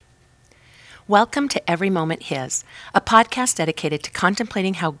Welcome to Every Moment His, a podcast dedicated to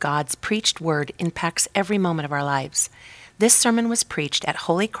contemplating how God's preached word impacts every moment of our lives. This sermon was preached at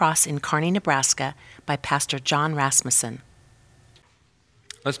Holy Cross in Kearney, Nebraska by Pastor John Rasmussen.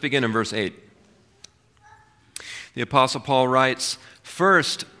 Let's begin in verse 8. The Apostle Paul writes,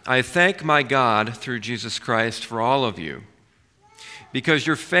 "First, I thank my God through Jesus Christ for all of you, because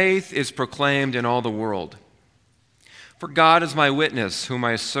your faith is proclaimed in all the world. For God is my witness, whom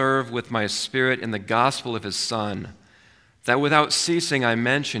I serve with my spirit in the gospel of his Son, that without ceasing I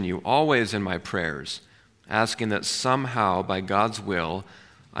mention you always in my prayers, asking that somehow, by God's will,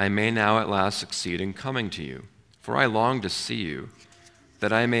 I may now at last succeed in coming to you. For I long to see you,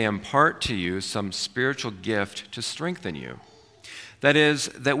 that I may impart to you some spiritual gift to strengthen you. That is,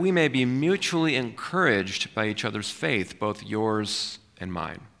 that we may be mutually encouraged by each other's faith, both yours and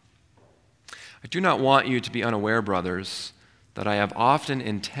mine. I do not want you to be unaware, brothers, that I have often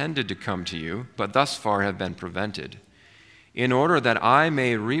intended to come to you, but thus far have been prevented, in order that I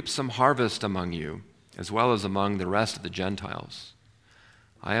may reap some harvest among you, as well as among the rest of the Gentiles.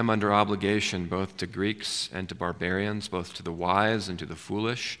 I am under obligation both to Greeks and to barbarians, both to the wise and to the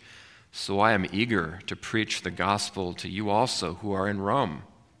foolish, so I am eager to preach the gospel to you also who are in Rome.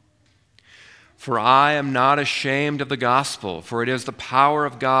 For I am not ashamed of the gospel, for it is the power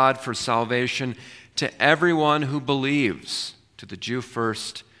of God for salvation to everyone who believes, to the Jew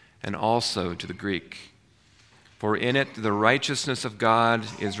first and also to the Greek. For in it the righteousness of God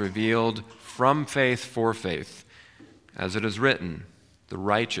is revealed from faith for faith, as it is written, the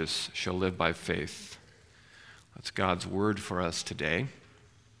righteous shall live by faith." That's God's word for us today.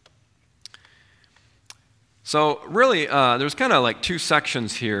 So really, there's kind of like two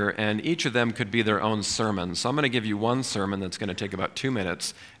sections here, and each of them could be their own sermon. So I'm going to give you one sermon that's going to take about 2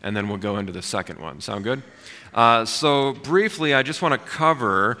 minutes, and then we'll go into the second one. Sound good? So briefly, I just want to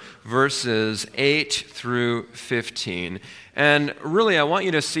cover verses 8 through 15. And really, I want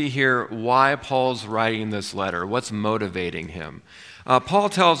you to see here why Paul's writing this letter, what's motivating him. Paul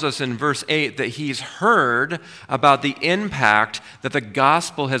tells us in verse 8 that he's heard about the impact that the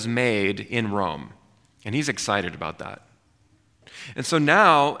gospel has made in Rome. And he's excited about that. And so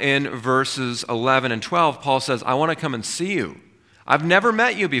now in verses 11 and 12, Paul says, I want to come and see you. I've never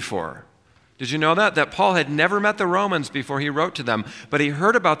met you before. Did you know that? That Paul had never met the Romans before he wrote to them, but he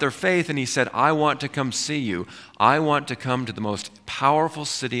heard about their faith and he said, I want to come see you. I want to come to the most powerful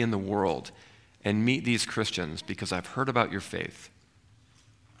city in the world and meet these Christians because I've heard about your faith.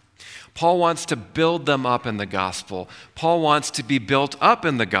 Paul wants to build them up in the gospel. Paul wants to be built up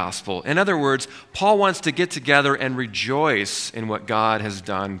in the gospel. In other words, Paul wants to get together and rejoice in what God has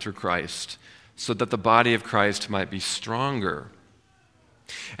done through Christ so that the body of Christ might be stronger.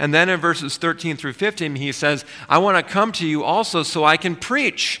 And then in verses 13 through 15, he says, I want to come to you also so I can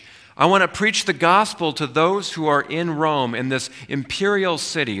preach. I want to preach the gospel to those who are in Rome, in this imperial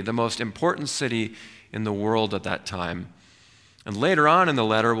city, the most important city in the world at that time. And later on in the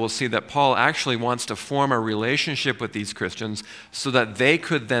letter, we'll see that Paul actually wants to form a relationship with these Christians so that they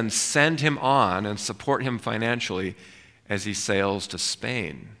could then send him on and support him financially as he sails to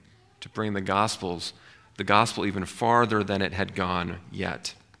Spain to bring the gospel even farther than it had gone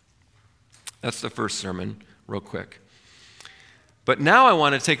yet. That's the first sermon, real quick. But now I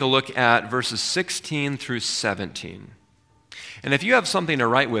want to take a look at verses 16 through 17. And if you have something to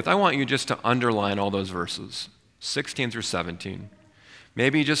write with, I want you just to underline all those verses. 16 through 17.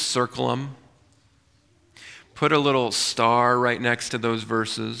 Maybe just circle them. Put a little star right next to those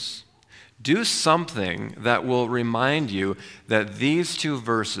verses. Do something that will remind you that these two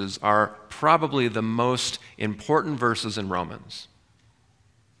verses are probably the most important verses in Romans.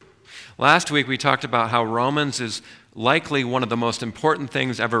 Last week we talked about how Romans is likely one of the most important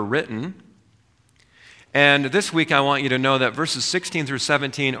things ever written. And this week I want you to know that verses 16 through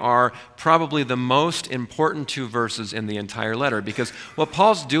 17 are probably the most important two verses in the entire letter, because what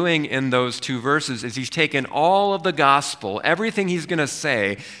Paul's doing in those two verses is he's taken all of the gospel, everything he's going to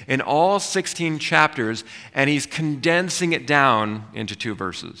say in all 16 chapters, and he's condensing it down into two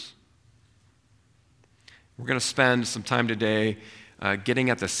verses. We're going to spend some time today getting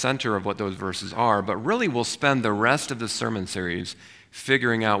at the center of what those verses are, but really we'll spend the rest of the sermon series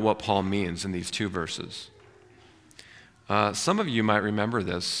figuring out what Paul means in these two verses. Some of you might remember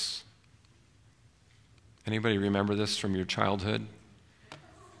this. Anybody remember this from your childhood?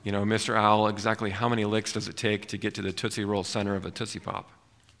 You know, Mr. Owl, exactly how many licks does it take to get to the Tootsie Roll center of a Tootsie Pop?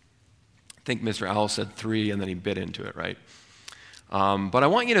 I think Mr. Owl said 3 and then he bit into it, right? But I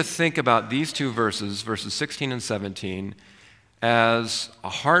want you to think about these two verses, verses 16 and 17, as a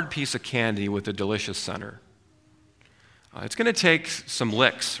hard piece of candy with a delicious center. It's going to take some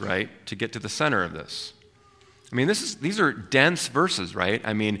licks, right, to get to the center of this. I mean, these are dense verses, right?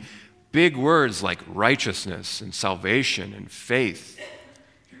 I mean, big words like righteousness and salvation and faith,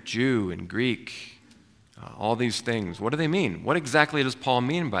 Jew and Greek, all these things. What do they mean? What exactly does Paul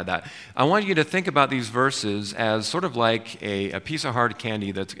mean by that? I want you to think about these verses as sort of like a piece of hard candy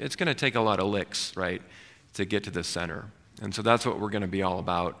it's going to take a lot of licks, right, to get to the center. And so that's what we're going to be all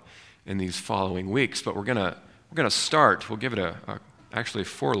about in these following weeks. But we're going to start. We'll give it actually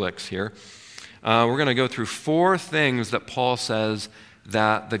 4 licks here. We're going to go through 4 things that Paul says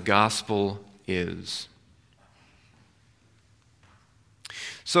that the gospel is.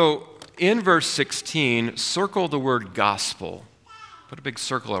 So in verse 16, circle the word gospel. Put a big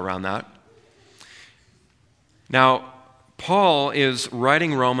circle around that. Now, Paul is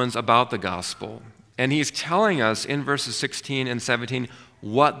writing Romans about the gospel, and he's telling us in verses 16 and 17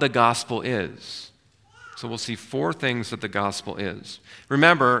 what the gospel is. So we'll see 4 things that the gospel is.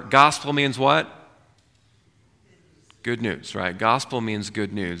 Remember, gospel means what? Good news, right? Gospel means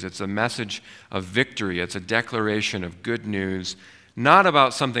good news. It's a message of victory. It's a declaration of good news, not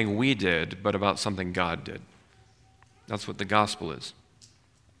about something we did, but about something God did. That's what the gospel is.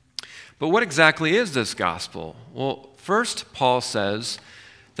 But what exactly is this gospel? Well, first, Paul says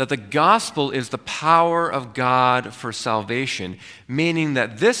that the gospel is the power of God for salvation, meaning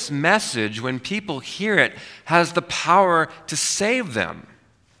that this message, when people hear it, has the power to save them.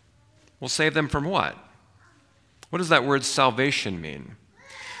 Well, save them from what? What does that word salvation mean?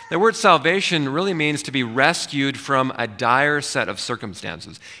 The word salvation really means to be rescued from a dire set of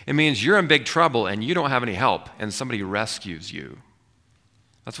circumstances. It means you're in big trouble and you don't have any help, and somebody rescues you.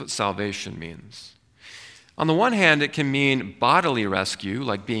 That's what salvation means. On the one hand, it can mean bodily rescue,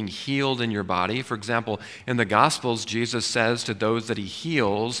 like being healed in your body. For example, in the Gospels, Jesus says to those that he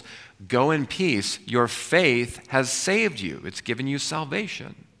heals, "Go in peace. Your faith has saved you. It's given you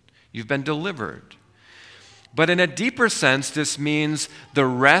salvation. You've been delivered." But in a deeper sense, this means the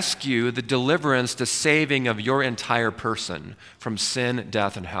rescue, the deliverance, the saving of your entire person from sin,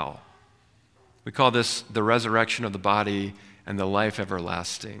 death, and hell. We call this the resurrection of the body and the life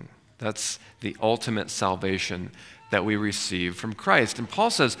everlasting. That's the ultimate salvation that we receive from Christ. And Paul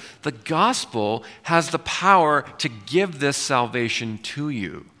says the gospel has the power to give this salvation to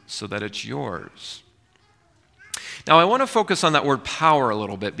you so that it's yours. Now, I want to focus on that word power a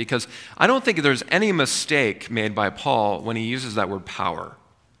little bit because I don't think there's any mistake made by Paul when he uses that word power.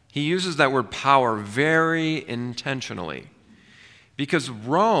 He uses that word power very intentionally because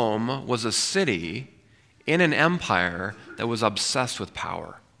Rome was a city in an empire that was obsessed with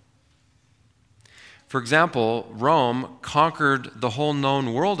power. For example, Rome conquered the whole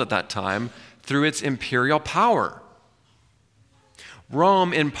known world at that time through its imperial power.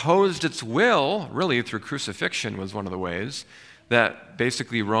 Rome imposed its will, really through crucifixion was one of the ways, that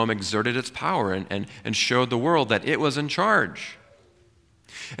basically Rome exerted its power and showed the world that it was in charge.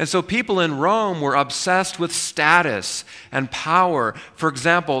 And so people in Rome were obsessed with status and power. For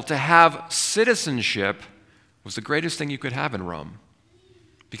example, to have citizenship was the greatest thing you could have in Rome.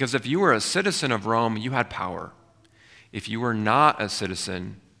 Because if you were a citizen of Rome, you had power. If you were not a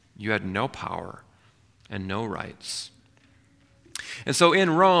citizen, you had no power and no rights. And so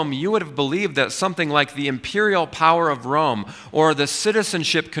in Rome, you would have believed that something like the imperial power of Rome or the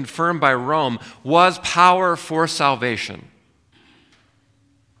citizenship confirmed by Rome was power for salvation.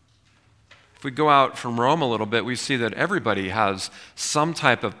 If we go out from Rome a little bit, we see that everybody has some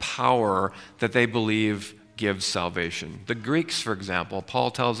type of power that they believe gives salvation. The Greeks, for example, Paul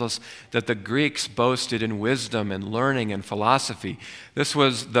tells us that the Greeks boasted in wisdom and learning and philosophy. This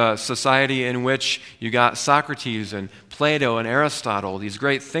was the society in which you got Socrates and Plato and Aristotle, these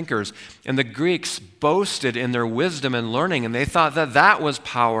great thinkers, and the Greeks boasted in their wisdom and learning, and they thought that that was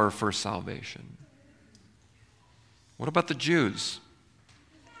power for salvation. What about the Jews?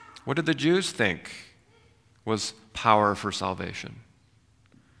 What did the Jews think was power for salvation?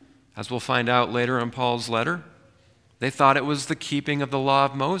 As we'll find out later in Paul's letter, they thought it was the keeping of the law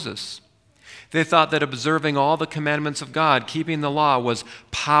of Moses. They thought that observing all the commandments of God, keeping the law, was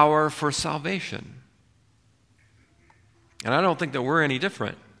power for salvation. And I don't think that we're any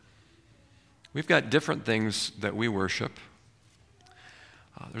different. We've got different things that we worship.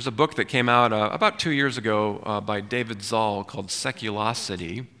 There's a book that came out about 2 years ago by David Zoll called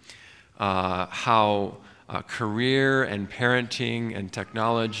Seculosity, how career and parenting and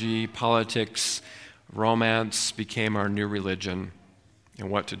technology, politics, romance became our new religion and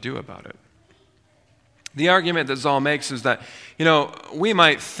what to do about it. The argument that Zoll makes is that, we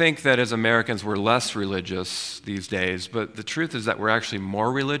might think that as Americans we're less religious these days, but the truth is that we're actually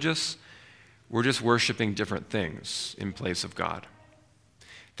more religious. we're just worshiping different things in place of God.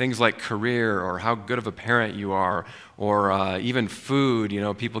 Things like career or how good of a parent you are, or even food.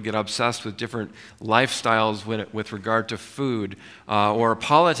 People get obsessed with different lifestyles with regard to food, or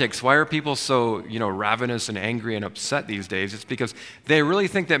politics. Why are people so, ravenous and angry and upset these days? It's because they really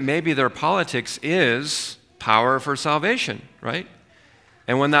think that maybe their politics is power for salvation, right?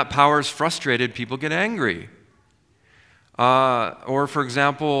 And when that power is frustrated, people get angry. Or, for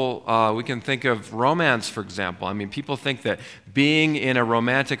example, we can think of romance, for example. People think that being in a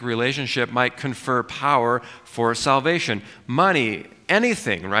romantic relationship might confer power for salvation. Money,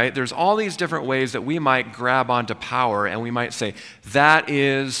 anything, right? There's all these different ways that we might grab onto power, and we might say, that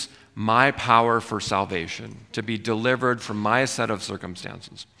is my power for salvation, to be delivered from my set of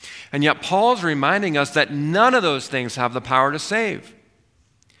circumstances. And yet Paul's reminding us that none of those things have the power to save,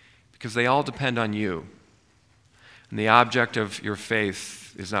 because they all depend on you. And the object of your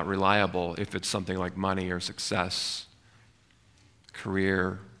faith is not reliable if it's something like money or success,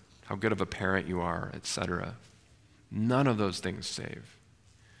 career, how good of a parent you are, etc. None of those things save.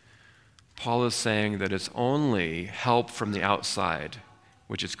 Paul is saying that it's only help from the outside,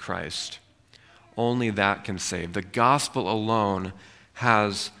 which is Christ. Only that can save. The gospel alone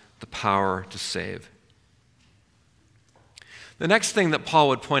has the power to save. The next thing that Paul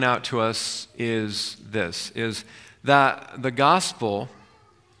would point out to us is that the gospel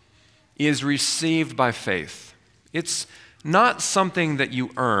is received by faith. It's not something that you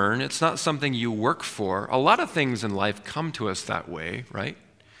earn. It's not something you work for. A lot of things in life come to us that way, right?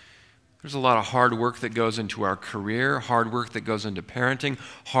 There's a lot of hard work that goes into our career, hard work that goes into parenting,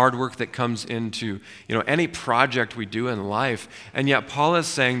 hard work that comes into, any project we do in life. And yet Paul is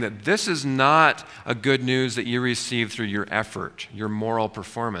saying that this is not a good news that you receive through your effort, your moral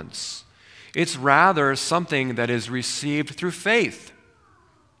performance. It's rather something that is received through faith.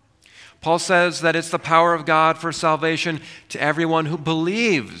 Paul says that it's the power of God for salvation to everyone who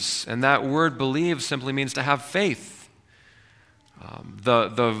believes. And that word believe simply means to have faith.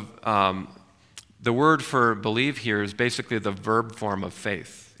 The word for believe here is basically the verb form of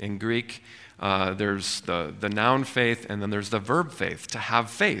faith. In Greek, there's the noun faith, and then there's the verb faith, to have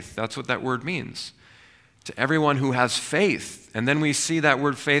faith. That's what that word means. To everyone who has faith. And then we see that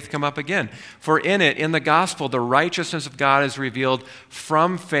word faith come up again. For in the gospel, the righteousness of God is revealed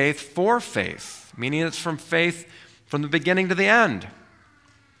from faith for faith, meaning it's from faith from the beginning to the end.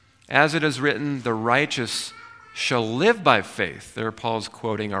 As it is written, the righteous shall live by faith. There Paul's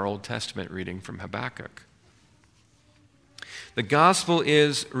quoting our Old Testament reading from Habakkuk. The gospel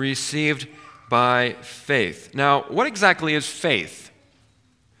is received by faith. Now, what exactly is faith?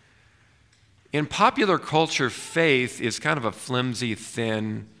 In popular culture, faith is kind of a flimsy,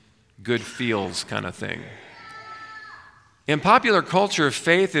 thin, good feels kind of thing. In popular culture,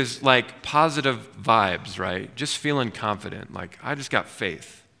 faith is like positive vibes, right? Just feeling confident, like, I just got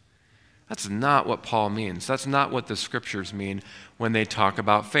faith. That's not what Paul means. That's not what the scriptures mean when they talk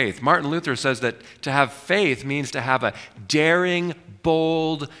about faith. Martin Luther says that to have faith means to have a daring,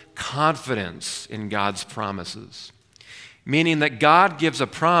 bold confidence in God's promises. Meaning that God gives a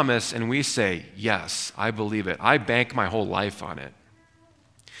promise and we say, yes, I believe it. I bank my whole life on it.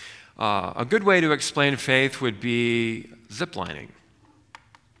 A good way to explain faith would be ziplining.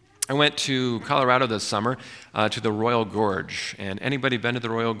 I went to Colorado this summer to the Royal Gorge. And anybody been to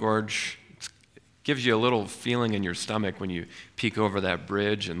the Royal Gorge? It gives you a little feeling in your stomach when you peek over that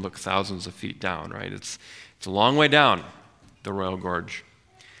bridge and look thousands of feet down, right? It's a long way down, the Royal Gorge.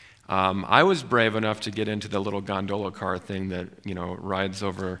 I was brave enough to get into the little gondola car thing that, rides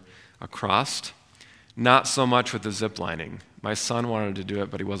over across. Not so much with the zip lining. My son wanted to do it,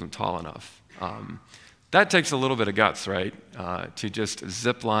 but he wasn't tall enough. That takes a little bit of guts, right? To just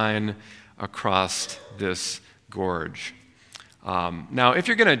zip line across this gorge. Now, if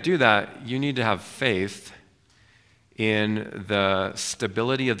you're going to do that, you need to have faith in the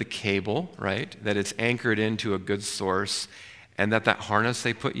stability of the cable, right? That it's anchored into a good source, and that harness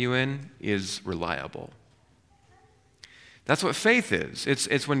they put you in is reliable. That's what faith is.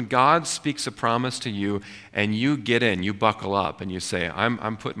 It's when God speaks a promise to you and you get in, you buckle up, and you say,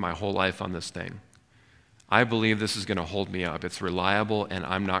 I'm putting my whole life on this thing. I believe this is going to hold me up. It's reliable and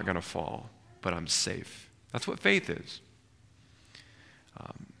I'm not going to fall, but I'm safe. That's what faith is.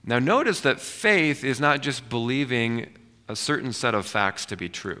 Now notice that faith is not just believing a certain set of facts to be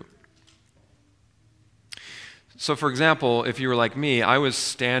true. So, for example, if you were like me, I was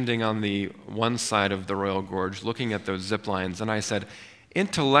standing on the one side of the Royal Gorge looking at those zip lines, and I said,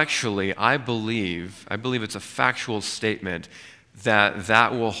 intellectually, I believe it's a factual statement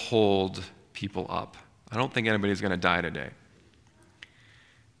that will hold people up. I don't think anybody's going to die today.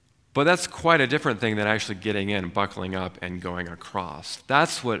 But that's quite a different thing than actually getting in, buckling up, and going across.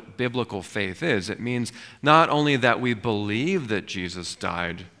 That's what biblical faith is. It means not only that we believe that Jesus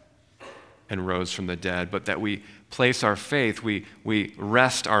died and rose from the dead, but that we place our faith, we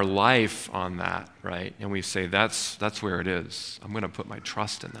rest our life on that, right? And we say, that's where it is. I'm going to put my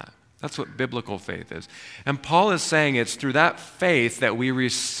trust in that. That's what biblical faith is. And Paul is saying it's through that faith that we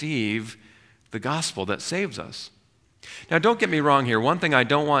receive the gospel that saves us. Now, don't get me wrong here. One thing I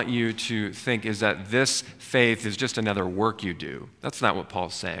don't want you to think is that this faith is just another work you do. That's not what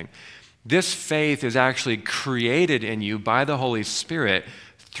Paul's saying. This faith is actually created in you by the Holy Spirit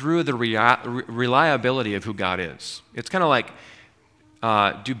through the reliability of who God is. It's kind of like,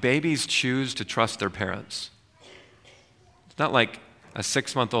 do babies choose to trust their parents? It's not like a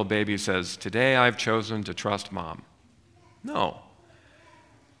 6-month-old baby says, today I've chosen to trust mom. No.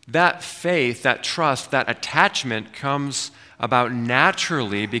 That faith, that trust, that attachment comes about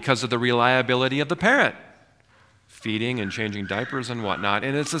naturally because of the reliability of the parent, feeding and changing diapers and whatnot.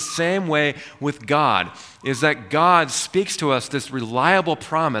 And it's the same way with God, is that God speaks to us this reliable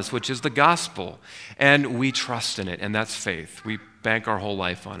promise, which is the gospel, and we trust in it, and that's faith. We bank our whole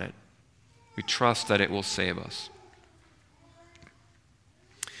life on it. We trust that it will save us.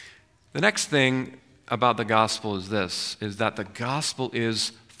 The next thing about the gospel is this, is that the gospel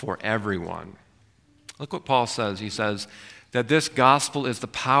is for everyone. Look what Paul says. He says that this gospel is the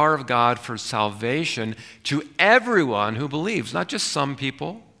power of God for salvation to everyone who believes, not just some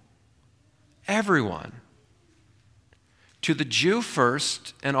people, everyone. To the Jew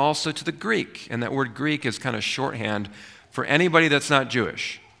first, and also to the Greek. And that word Greek is kind of shorthand for anybody that's not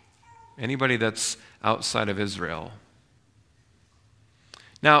Jewish, anybody that's outside of Israel.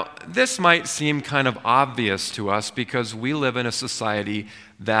 Now, this might seem kind of obvious to us because we live in a society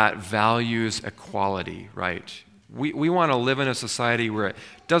that values equality, right? We want to live in a society where it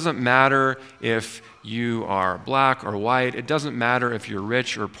doesn't matter if you are black or white. It doesn't matter if you're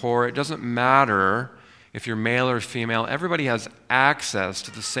rich or poor. It doesn't matter if you're male or female. Everybody has access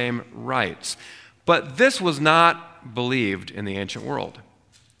to the same rights. But this was not believed in the ancient world,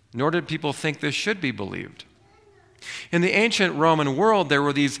 nor did people think this should be believed. In the ancient Roman world, there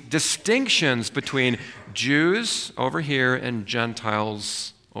were these distinctions between Jews over here and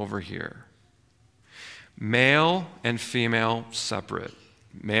Gentiles over here. Male and female separate.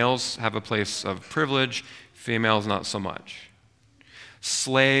 Males have a place of privilege, females not so much.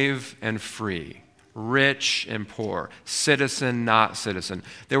 Slave and free, rich and poor, citizen, not citizen.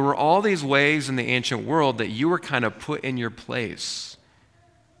 There were all these ways in the ancient world that you were kind of put in your place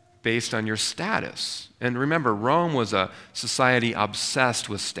based on your status. And remember, Rome was a society obsessed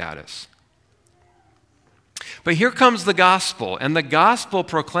with status. But here comes the gospel, and the gospel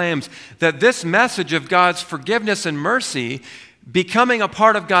proclaims that this message of God's forgiveness and mercy, becoming a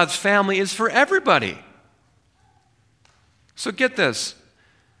part of God's family, is for everybody. So get this.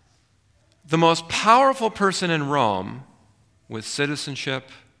 The most powerful person in Rome with citizenship,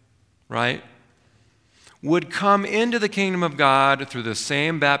 right, would come into the kingdom of God through the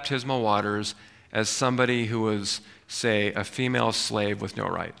same baptismal waters as somebody who was, say, a female slave with no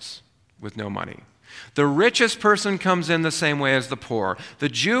rights, with no money. The richest person comes in the same way as the poor. The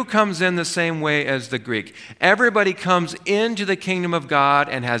Jew comes in the same way as the Greek. Everybody comes into the kingdom of God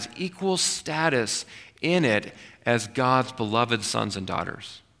and has equal status in it as God's beloved sons and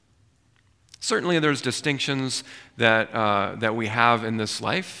daughters. Certainly there's distinctions that we have in this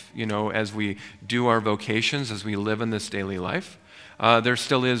life, as we do our vocations, as we live in this daily life. There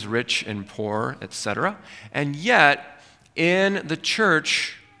still is rich and poor, etc. And yet, in the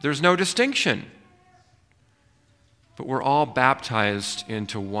church, there's no distinction. But we're all baptized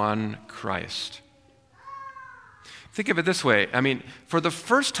into one Christ. Think of it this way. For the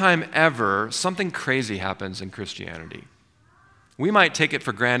first time ever, something crazy happens in Christianity. We might take it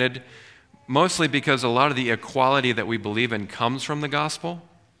for granted, mostly because a lot of the equality that we believe in comes from the gospel.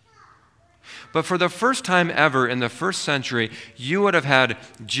 But for the first time ever in the first century, you would have had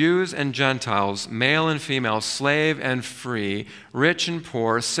Jews and Gentiles, male and female, slave and free, rich and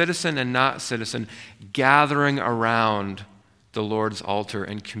poor, citizen and not citizen, gathering around the Lord's altar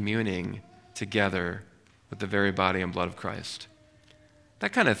and communing together with the very body and blood of Christ.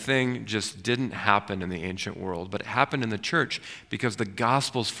 That kind of thing just didn't happen in the ancient world, but it happened in the church because the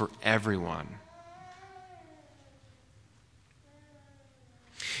gospel's for everyone.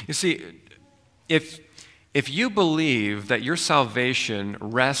 You see, if you believe that your salvation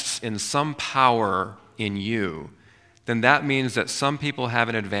rests in some power in you, then that means that some people have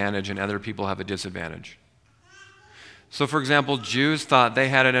an advantage and other people have a disadvantage. So, for example, Jews thought they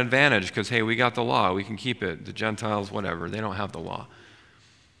had an advantage because, hey, we got the law, we can keep it. The Gentiles, whatever, they don't have the law.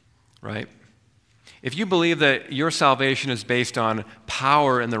 right? If you believe that your salvation is based on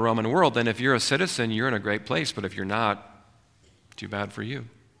power in the Roman world, then if you're a citizen, you're in a great place. But if you're not, too bad for you.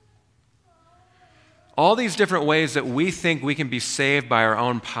 All these different ways that we think we can be saved by our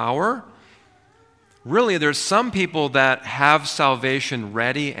own power, really, there's some people that have salvation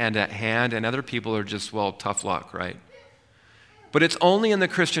ready and at hand, and other people are just, well, tough luck, right? But it's only in the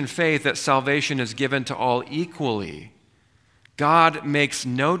Christian faith that salvation is given to all equally. God makes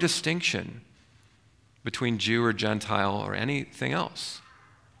no distinction between Jew or Gentile or anything else.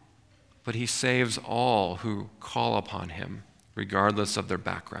 But he saves all who call upon him, regardless of their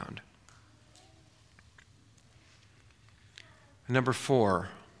background. Number 4,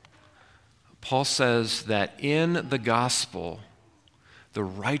 Paul says that in the gospel, the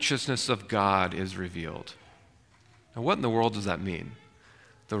righteousness of God is revealed. Now, what in the world does that mean?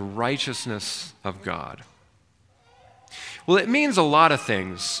 The righteousness of God. Well, it means a lot of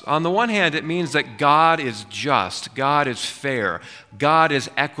things. On the one hand, it means that God is just, God is fair, God is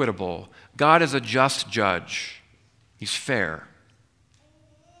equitable, God is a just judge. He's fair.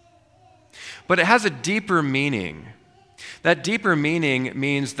 But it has a deeper meaning. That deeper meaning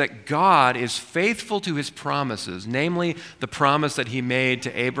means that God is faithful to his promises, namely the promise that he made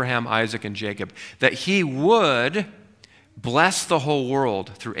to Abraham, Isaac, and Jacob, that he would bless the whole world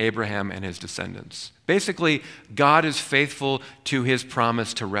through Abraham and his descendants. Basically, God is faithful to his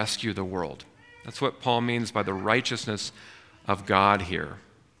promise to rescue the world. That's what Paul means by the righteousness of God here.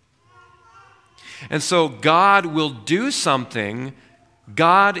 And so God will do something,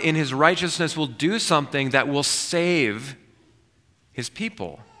 God in his righteousness will do something that will save his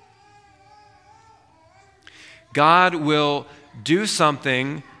people. God will do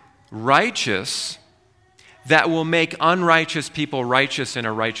something righteous that will make unrighteous people righteous in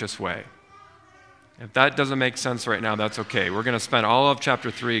a righteous way. If that doesn't make sense right now, that's okay. We're going to spend all of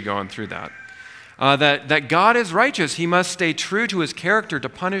chapter 3 going through that. That God is righteous. He must stay true to his character to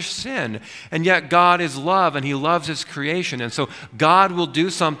punish sin. And yet God is love, and he loves his creation. And so God will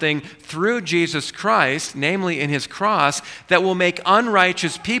do something through Jesus Christ, namely in his cross, that will make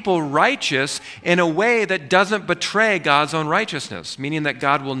unrighteous people righteous in a way that doesn't betray God's own righteousness, meaning that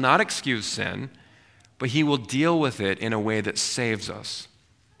God will not excuse sin, but he will deal with it in a way that saves us.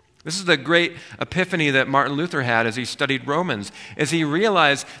 This is the great epiphany that Martin Luther had as he studied Romans, as he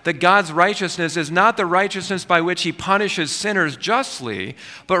realized that God's righteousness is not the righteousness by which he punishes sinners justly,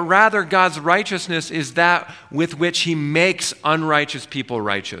 but rather God's righteousness is that with which he makes unrighteous people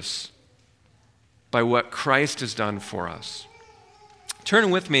righteous by what Christ has done for us.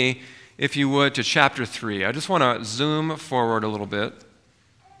 Turn with me, if you would, to chapter 3. I just want to zoom forward a little bit.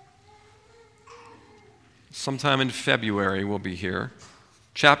 Sometime in February we'll be here.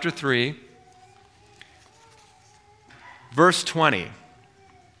 Chapter 3, verse 20.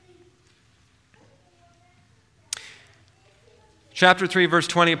 Chapter 3, verse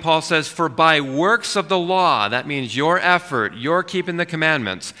 20, Paul says, "For by works of the law," that means your effort, your keeping the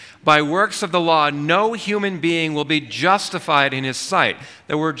commandments, "by works of the law, no human being will be justified in his sight."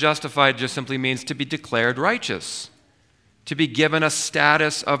 The word justified just simply means to be declared righteous, to be given a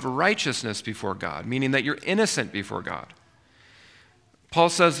status of righteousness before God, meaning that you're innocent before God. Paul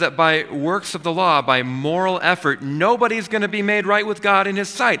says that by works of the law, by moral effort, nobody's going to be made right with God in his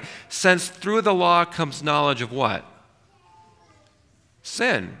sight, since through the law comes knowledge of what?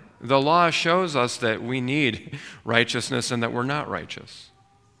 Sin. The law shows us that we need righteousness and that we're not righteous.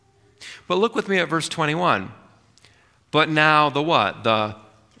 But look with me at verse 21. But now the what? The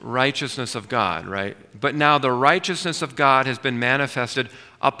righteousness of God, right? But now the righteousness of God has been manifested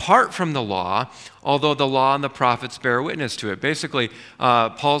apart from the law, although the law and the prophets bear witness to it. Basically,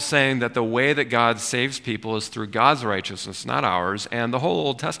 Paul's saying that the way that God saves people is through God's righteousness, not ours, and the whole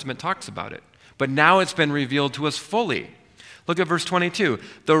Old Testament talks about it. But now it's been revealed to us fully. Look at verse 22.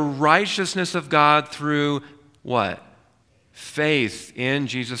 The righteousness of God through what? Faith in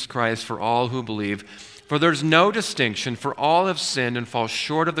Jesus Christ for all who believe. For there's no distinction, for all have sinned and fall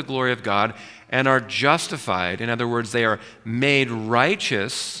short of the glory of God and are justified. In other words, they are made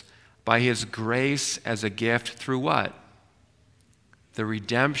righteous by his grace as a gift through what? The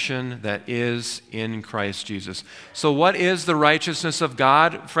redemption that is in Christ Jesus. So what is the righteousness of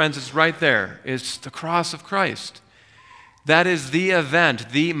God? Friends, it's right there. It's the cross of Christ. That is the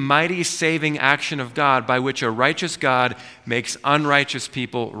event, the mighty saving action of God by which a righteous God makes unrighteous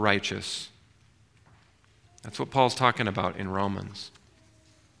people righteous. That's what Paul's talking about in Romans.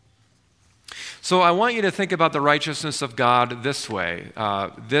 So I want you to think about the righteousness of God this way.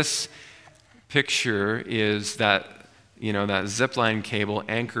 This picture is that zipline cable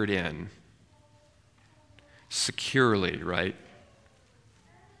anchored in securely, right?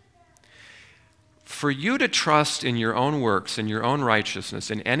 For you to trust in your own works, in your own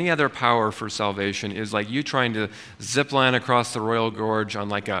righteousness, in any other power for salvation is like you trying to zip line across the Royal Gorge on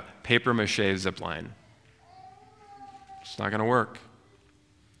like a papier-mâché zip line. It's not going to work.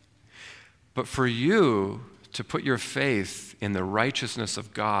 But for you to put your faith in the righteousness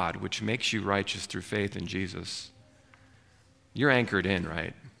of God, which makes you righteous through faith in Jesus, you're anchored in,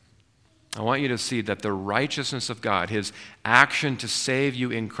 right? I want you to see that the righteousness of God, his action to save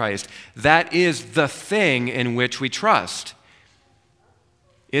you in Christ, that is the thing in which we trust.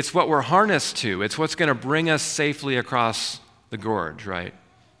 It's what we're harnessed to. It's what's going to bring us safely across the gorge, right?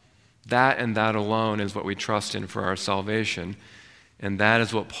 That and that alone is what we trust in for our salvation. And that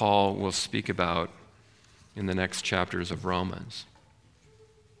is what Paul will speak about in the next chapters of Romans.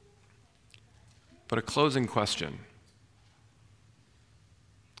 But a closing question.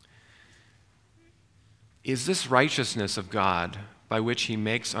 Is this righteousness of God by which he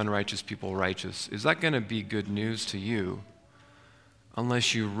makes unrighteous people righteous, is that going to be good news to you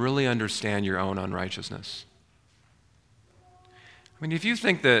unless you really understand your own unrighteousness? I mean, if you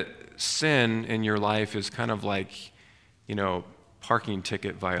think that sin in your life is kind of like, parking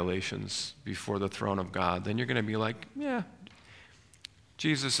ticket violations before the throne of God, then you're going to be like, yeah,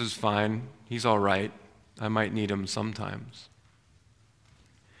 Jesus is fine. He's all right. I might need him sometimes.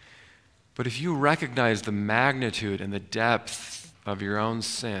 But if you recognize the magnitude and the depth of your own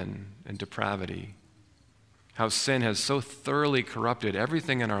sin and depravity, how sin has so thoroughly corrupted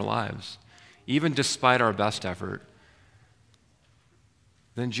everything in our lives, even despite our best effort,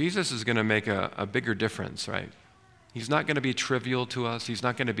 then Jesus is going to make a bigger difference, right? He's not going to be trivial to us. He's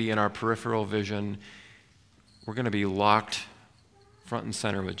not going to be in our peripheral vision. We're going to be locked front and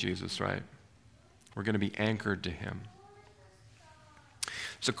center with Jesus, right? We're going to be anchored to him.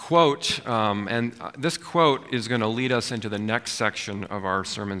 It's a quote, and this quote is going to lead us into the next section of our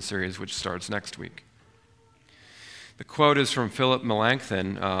sermon series, which starts next week. The quote is from Philip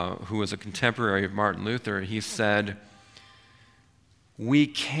Melanchthon, who was a contemporary of Martin Luther. He said, "We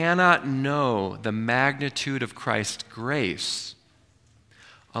cannot know the magnitude of Christ's grace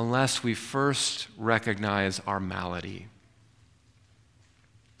unless we first recognize our malady."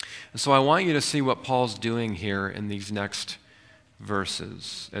 And so I want you to see what Paul's doing here in these next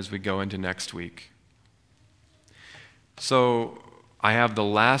verses as we go into next week. So I have the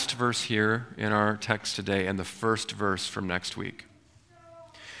last verse here in our text today and the first verse from next week.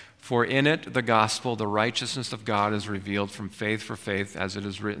 "For in it, the gospel, the righteousness of God is revealed from faith for faith, as it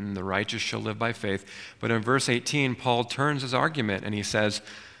is written, the righteous shall live by faith." But in verse 18, Paul turns his argument and he says,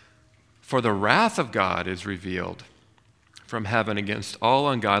 "For the wrath of God is revealed from heaven against all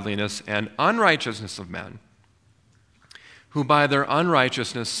ungodliness and unrighteousness of men, who by their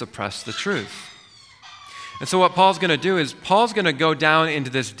unrighteousness suppress the truth." And so what Paul's going to do is Paul's going to go down into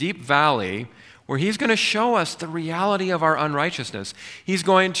this deep valley where he's going to show us the reality of our unrighteousness. He's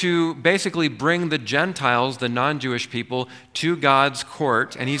going to basically bring the Gentiles, the non-Jewish people, to God's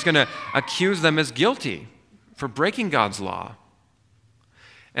court, and he's going to accuse them as guilty for breaking God's law.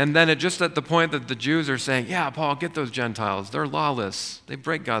 And then just at the point that the Jews are saying, "Yeah, Paul, get those Gentiles. They're lawless. They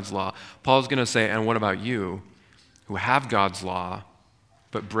break God's law." Paul's going to say, "And what about you, who have God's law,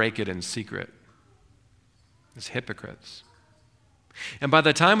 but break it in secret?" As hypocrites. And by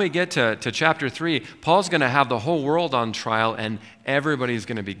the time we get to chapter 3, Paul's going to have the whole world on trial and everybody's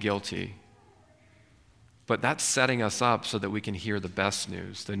going to be guilty. But that's setting us up so that we can hear the best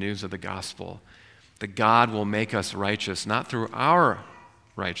news, the news of the gospel, that God will make us righteous, not through our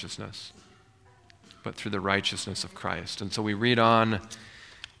righteousness, but through the righteousness of Christ. And so we read on,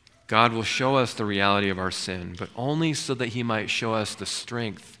 God will show us the reality of our sin, but only so that he might show us the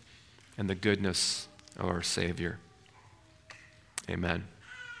strength and the goodness of our Savior. Amen.